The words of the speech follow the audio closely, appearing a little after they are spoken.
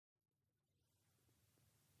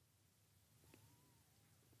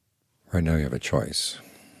Right now you have a choice.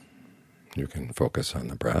 You can focus on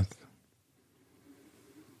the breath,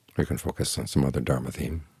 or you can focus on some other Dharma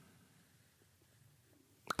theme,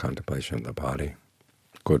 contemplation of the body,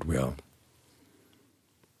 goodwill,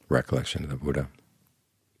 recollection of the Buddha.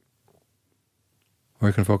 Or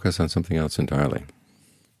you can focus on something else entirely.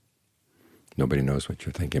 Nobody knows what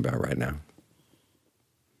you're thinking about right now.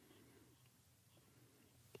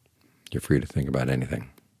 You're free to think about anything.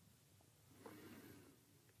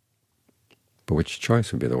 But which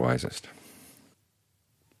choice would be the wisest?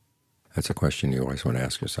 That's a question you always want to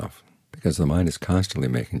ask yourself, because the mind is constantly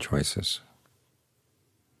making choices.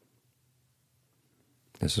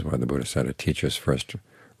 This is why the Buddha said a teacher's first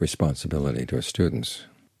responsibility to his students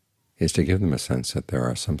is to give them a sense that there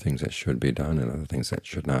are some things that should be done and other things that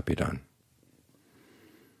should not be done.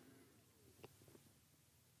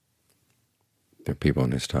 There are people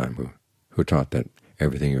in his time who taught that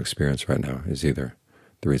everything you experience right now is either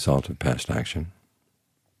the result of past action,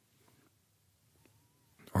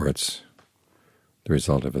 or it's the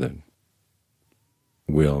result of the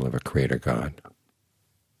will of a creator God,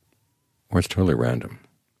 or it's totally random.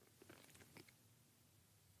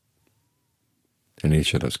 In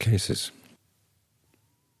each of those cases,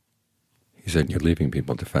 he said, you're leaving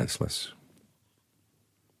people defenseless,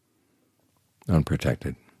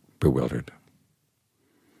 unprotected, bewildered.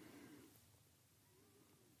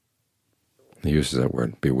 He uses that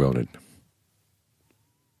word, bewildered,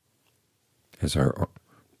 as our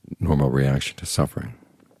normal reaction to suffering.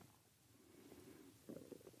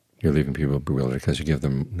 You're leaving people bewildered because you give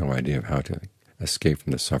them no idea of how to escape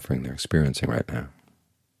from the suffering they're experiencing right now.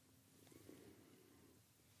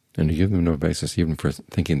 And you give them no basis even for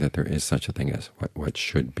thinking that there is such a thing as what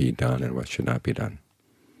should be done and what should not be done.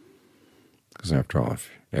 Because after all,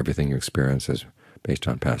 if everything you experience is based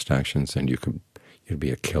on past actions, and you'd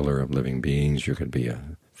be a killer of living beings, you could be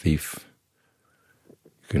a thief,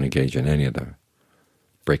 you can engage in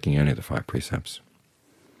breaking any of the 5 precepts,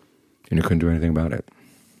 and you couldn't do anything about it.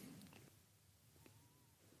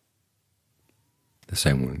 The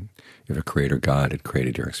same when if a creator God had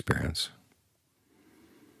created your experience,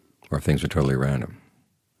 or if things are totally random.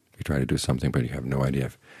 You try to do something, but you have no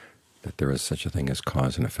idea that there is such a thing as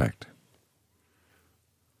cause and effect.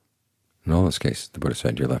 In all those cases, the Buddha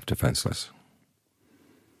said, you're left defenseless.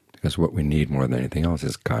 Because what we need more than anything else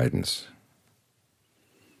is guidance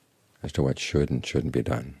as to what should and shouldn't be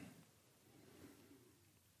done.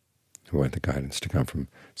 We want the guidance to come from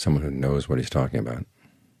someone who knows what he's talking about,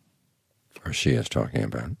 or she is talking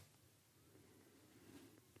about,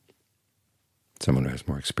 someone who has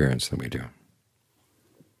more experience than we do.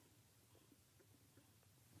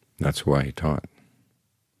 That's why he taught.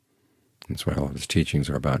 That's why all of his teachings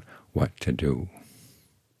are about what to do.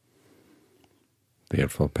 The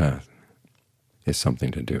Eightfold Path is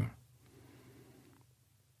something to do.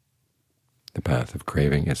 The path of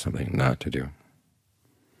craving is something not to do. In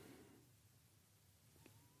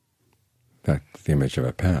fact, the image of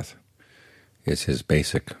a path is his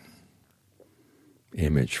basic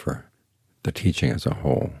image for the teaching as a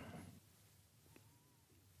whole.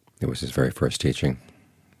 It was his very first teaching,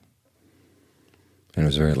 and it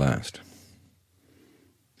was very last.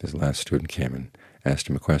 His last student came and asked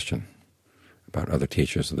him a question about other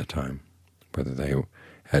teachers of the time, whether they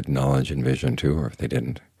had knowledge and vision too, or if they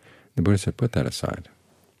didn't. The Buddha said, put that aside.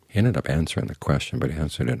 He ended up answering the question, but he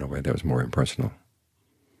answered it in a way that was more impersonal.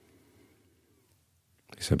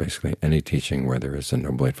 He said basically, any teaching where there is a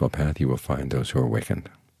Noble Eightfold Path, you will find those who are awakened.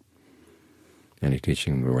 Any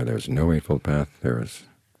teaching where there is no Eightfold Path, there is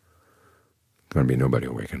going to be nobody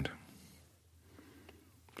awakened.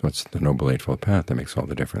 So it's the Noble Eightfold Path that makes all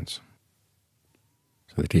the difference.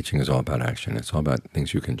 So the teaching is all about action. It's all about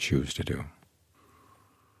things you can choose to do.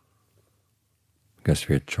 Because if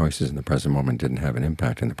your choices in the present moment didn't have an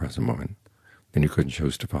impact in the present moment, then you couldn't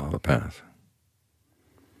choose to follow the path.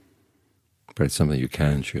 But it's something you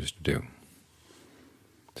can choose to do.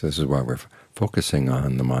 So this is why we're focusing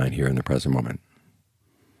on the mind here in the present moment,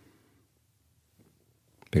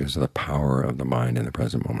 because of the power of the mind in the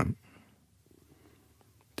present moment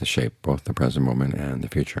to shape both the present moment and the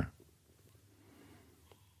future.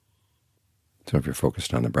 So if you're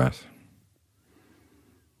focused on the breath,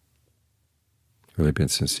 really being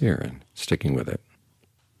sincere and sticking with it,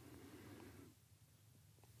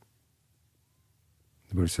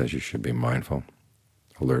 the Buddha says you should be mindful,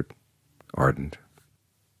 alert, ardent.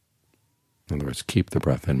 In other words, keep the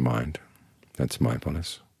breath in mind. That's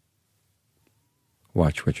mindfulness.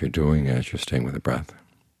 Watch what you're doing as you're staying with the breath.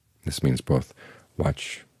 This means both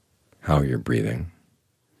watch how you're breathing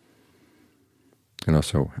and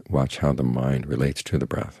also watch how the mind relates to the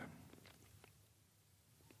breath.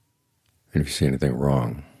 And if you see anything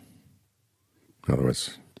wrong, in other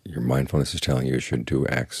words, your mindfulness is telling you should do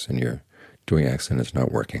X, and you're doing X and it's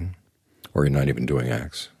not working, or you're not even doing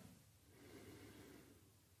X,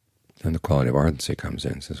 then the quality of ardency comes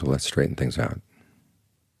in and says, well, let's straighten things out.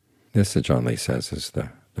 This, that John Lee says, is the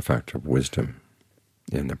factor of wisdom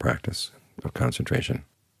in the practice of concentration.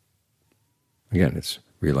 Again, it's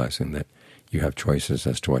realizing that you have choices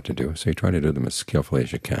as to what to do, so you try to do them as skillfully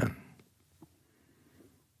as you can.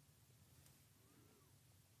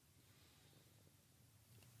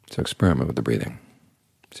 So experiment with the breathing.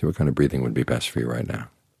 See what kind of breathing would be best for you right now.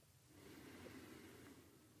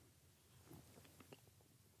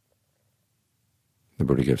 The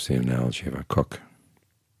Buddha gives the analogy of a cook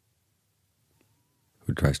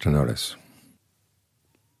who tries to notice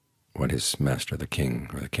what his master, the king,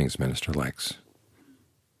 or the king's minister likes.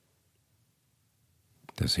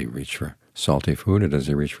 Does he reach for salty food, or does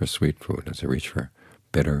he reach for sweet food? Does he reach for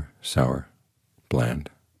bitter, sour, bland?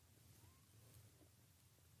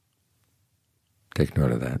 Take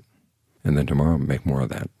note of that, and then tomorrow make more of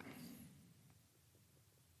that.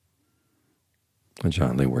 And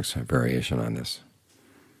John Lee works a variation on this.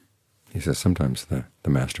 He says sometimes the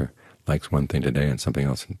master likes one thing today and something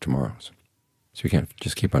else tomorrow. So you can't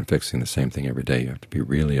just keep on fixing the same thing every day. You have to be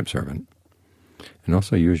really observant. And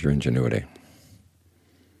also use your ingenuity.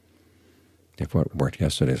 If what worked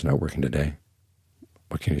yesterday is not working today,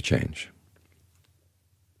 what can you change?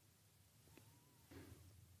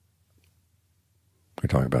 We're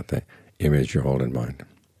talking about the image you hold in mind.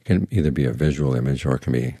 It can either be a visual image or it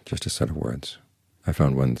can be just a set of words. I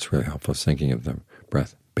found one that's really helpful is thinking of the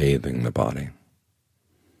breath bathing the body.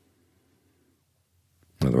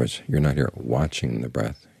 In other words, you're not here watching the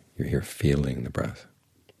breath, you're here feeling the breath.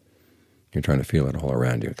 You're trying to feel it all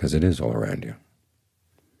around you, because it is all around you.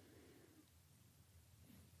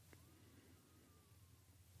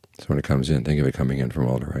 So when it comes in, think of it coming in from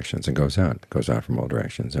all directions. It goes out from all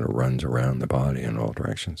directions, and it runs around the body in all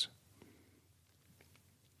directions.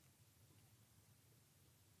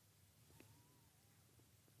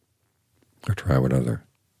 Or try what other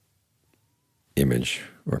image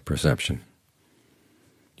or perception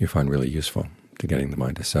you find really useful to getting the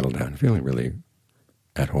mind to settle down, feeling really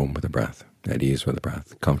at home with the breath, at ease with the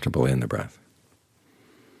breath, comfortable in the breath.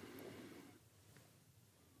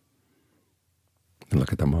 And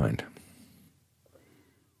look at the mind.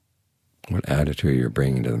 What attitude you're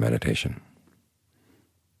bringing to the meditation.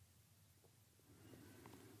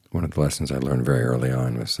 One of the lessons I learned very early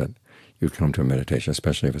on was that you come to a meditation,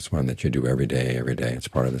 especially if it's one that you do every day, it's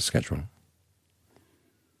part of the schedule.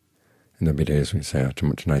 And there'll be days when you say, oh,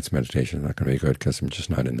 tonight's meditation is not going to be good because I'm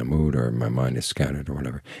just not in the mood, or my mind is scattered, or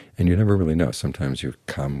whatever. And you never really know. Sometimes you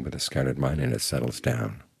come with a scattered mind and it settles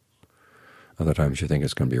down. Other times you think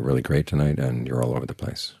it's going to be really great tonight and you're all over the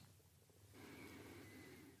place.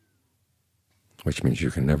 Which means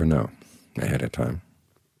you can never know ahead of time.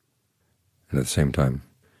 And at the same time,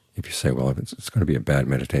 if you say, well, if it's going to be a bad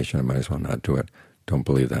meditation, I might as well not do it, don't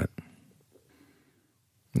believe that.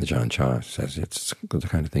 The Ajahn Chah says it's the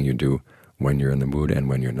kind of thing you do when you're in the mood and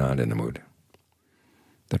when you're not in the mood.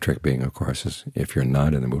 The trick being, of course, is if you're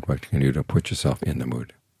not in the mood, what can you do to put yourself in the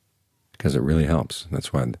mood? Because it really helps.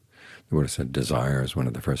 That's why the Buddha said desire is one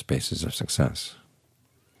of the first bases of success.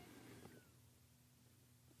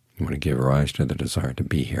 You want to give rise to the desire to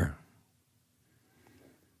be here,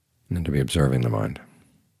 and then to be observing the mind,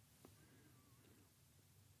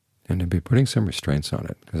 and to be putting some restraints on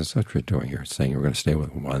it, because that's what you're doing here. It's saying you're going to stay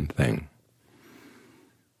with one thing.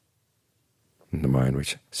 And the mind,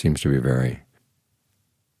 which seems to be very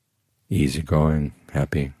easygoing,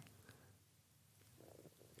 happy,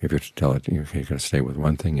 if you're to tell it you're going to stay with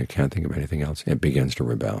one thing, you can't think of anything else, it begins to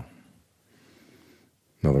rebel.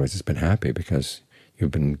 In other words, it's been happy because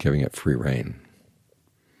you've been giving it free rein.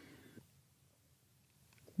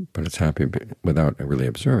 But it's happy without really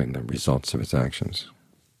observing the results of its actions.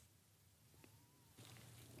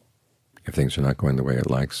 If things are not going the way it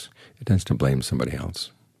likes, it tends to blame somebody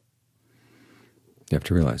else. You have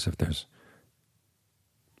to realize if there's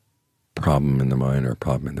a problem in the mind or a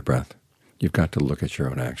problem in the breath, you've got to look at your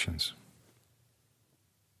own actions.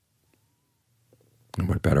 And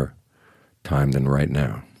what better time than right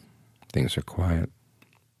now? Things are quiet.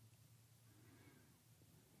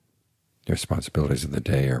 The responsibilities of the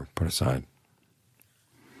day are put aside.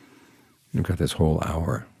 You've got this whole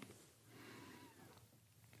hour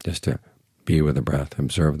just to be with the breath,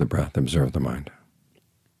 observe the mind.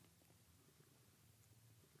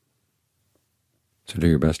 So do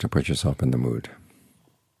your best to put yourself in the mood.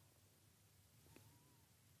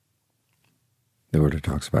 The Buddha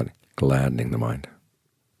talks about gladdening the mind.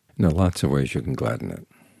 And there are lots of ways you can gladden it.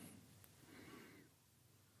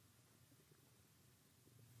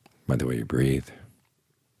 by the way you breathe,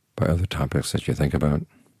 by other topics that you think about,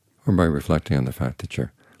 or by reflecting on the fact that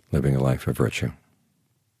you're living a life of virtue.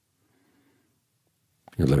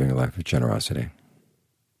 You're living a life of generosity.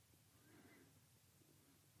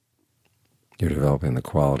 You're developing the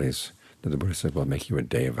qualities that the Buddha said will make you a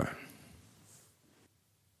deva.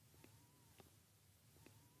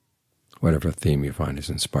 Whatever theme you find is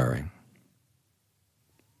inspiring,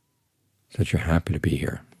 so that you're happy to be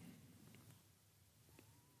here.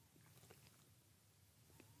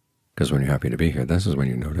 Because when you're happy to be here, this is when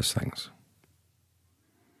you notice things.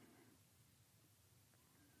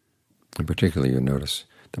 And particularly you notice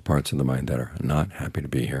the parts of the mind that are not happy to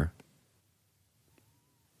be here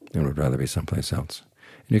and would rather be someplace else.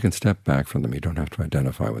 And you can step back from them. You don't have to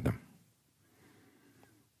identify with them.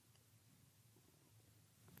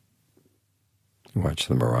 You watch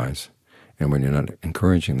them arise, and when you're not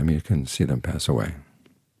encouraging them, you can see them pass away.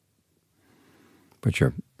 But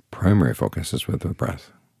your primary focus is with the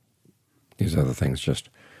breath. These other things just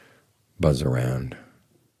buzz around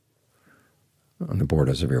on the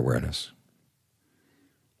borders of your awareness.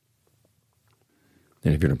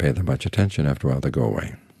 And if you don't pay them much attention, after a while they go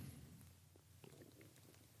away.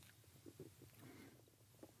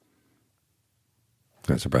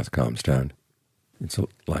 As the breath calms down, it's a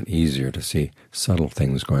lot easier to see subtle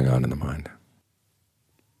things going on in the mind.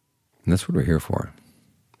 And that's what we're here for,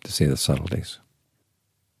 to see the subtleties.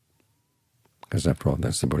 Because after all,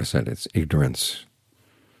 as the Buddha said, it's ignorance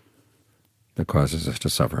that causes us to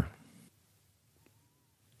suffer.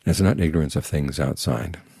 It's not ignorance of things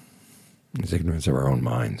outside. It's ignorance of our own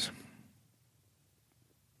minds.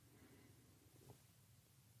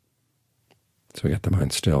 So we get the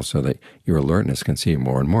mind still so that your alertness can see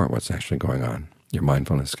more and more what's actually going on. Your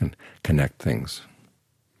mindfulness can connect things.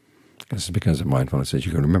 This is because of mindfulness that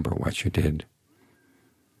you can remember what you did.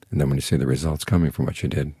 And then when you see the results coming from what you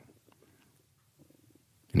did,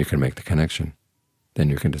 and you can make the connection, then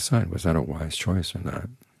you can decide, was that a wise choice or not?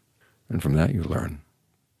 And from that you learn.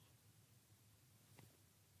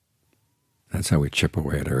 That's how we chip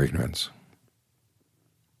away at our ignorance.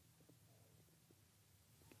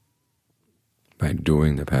 By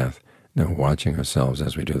doing the path, then watching ourselves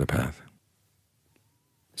as we do the path,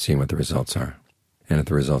 seeing what the results are. And if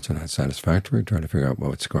the results are not satisfactory, try to figure out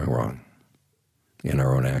what's going wrong in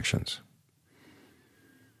our own actions.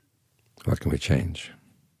 What can we change?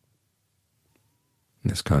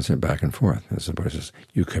 And this constant back and forth, as the Buddha says,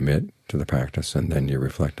 you commit to the practice, and then you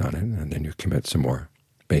reflect on it, and then you commit some more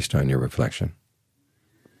based on your reflection.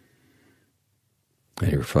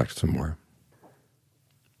 And you reflect some more.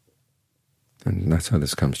 And that's how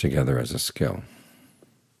this comes together as a skill.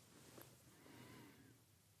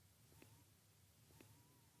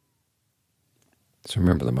 So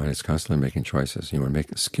remember, the mind is constantly making choices. You want to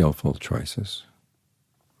make skillful choices.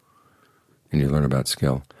 And you learn about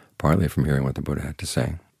skill partly from hearing what the Buddha had to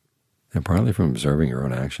say, and partly from observing your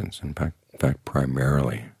own actions. In fact,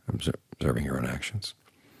 primarily observing your own actions.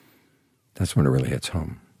 That's when it really hits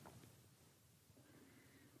home.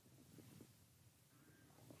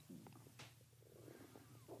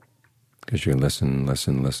 Because you listen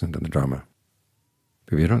to the Dhamma.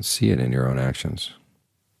 But if you don't see it in your own actions,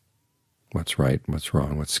 what's right, what's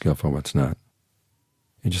wrong, what's skillful, what's not,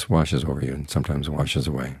 it just washes over you and sometimes washes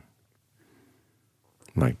away,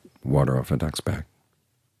 like water off a duck's back.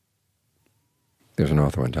 There's an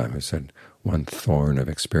author one time who said, one thorn of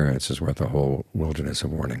experience is worth a whole wilderness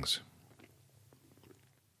of warnings.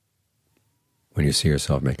 When you see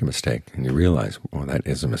yourself make a mistake and you realize, well, that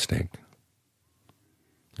is a mistake,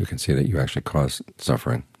 you can see that you actually caused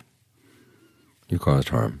suffering. You caused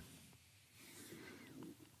harm.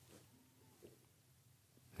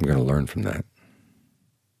 You're going to learn from that,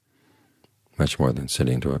 much more than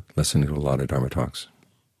listening to a lot of Dharma talks.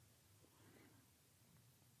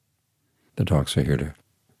 The talks are here to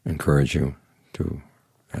encourage you to,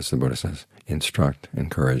 as the Buddha says, instruct,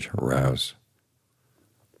 encourage, arouse,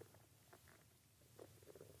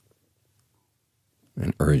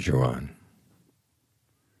 and urge you on.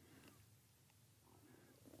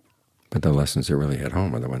 But the lessons that really hit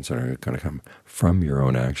home are the ones that are going to come from your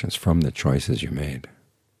own actions, from the choices you made.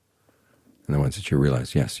 And the ones that you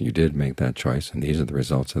realize, yes, you did make that choice, and these are the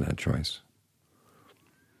results of that choice.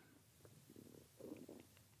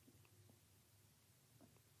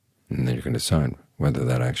 And then you can decide whether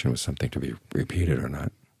that action was something to be repeated or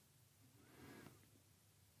not.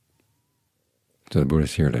 So the Buddha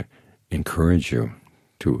is here to encourage you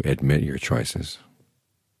to admit your choices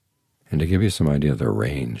and to give you some idea of the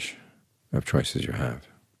range of choices you have,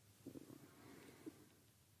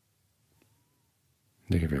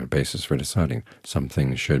 to give you a basis for deciding some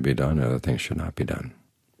things should be done, other things should not be done.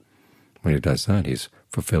 When he does that, he's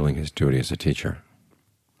fulfilling his duty as a teacher.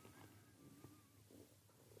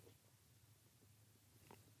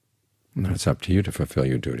 And it's up to you to fulfill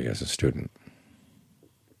your duty as a student.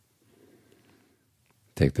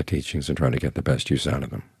 Take the teachings and try to get the best use out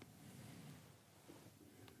of them.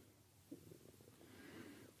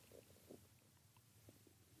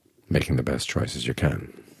 Making the best choices you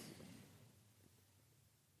can.